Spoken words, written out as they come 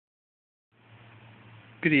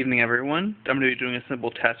Good evening, everyone. I'm going to be doing a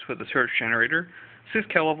simple test with the surge generator. 6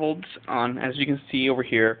 kilovolts on, as you can see over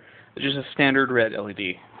here, it's just a standard red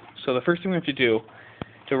LED. So the first thing we have to do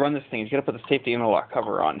to run this thing is you got to put the safety interlock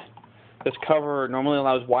cover on. This cover normally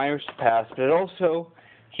allows wires to pass, but it also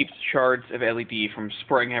keeps shards of LED from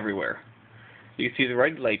spraying everywhere. You can see the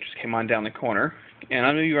red light just came on down the corner, and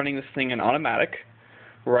I'm going to be running this thing in automatic.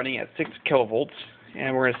 We're running at 6 kilovolts,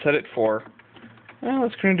 and we're going to set it for, well,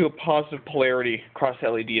 it's going to do a positive polarity across the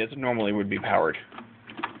LED as it normally would be powered.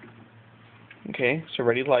 Okay, so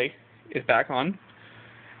ready light is back on.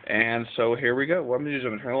 And so here we go. What I'm going to do is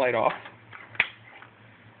I'm going to turn the light off.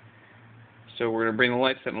 So we're going to bring the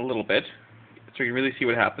lights in a little bit so you can really see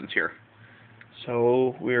what happens here.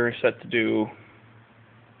 So we're set to do,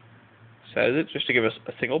 says it, just to give us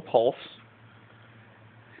a single pulse.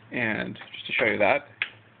 And just to show you that,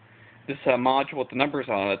 this module with the numbers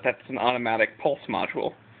on it, that's an automatic pulse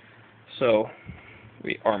module. So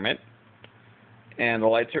we arm it, and the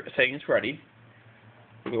lights are saying it's ready.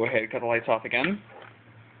 We'll go ahead and cut the lights off again,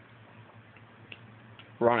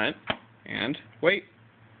 run it, and wait,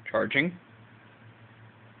 charging.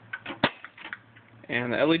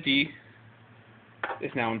 And the LED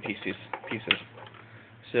is now in pieces.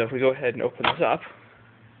 So if we go ahead and open this up,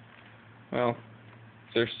 well,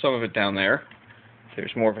 there's some of it down there.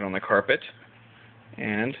 There's more of it on the carpet.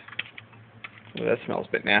 And well, that smells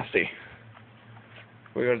a bit nasty.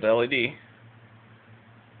 We go to the LED.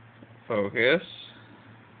 Focus.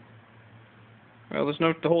 Well,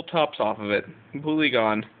 the whole top's off of it. Completely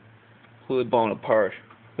gone. Completely blown apart.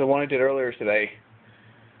 The one I did earlier today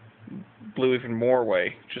blew even more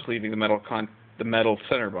away, just leaving the metal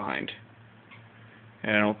center behind.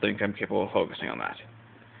 And I don't think I'm capable of focusing on that.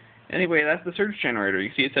 Anyway, that's the surge generator.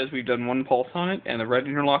 You see it says we've done one pulse on it, and the red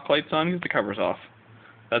interlock light's on because the cover's off.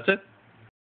 That's it.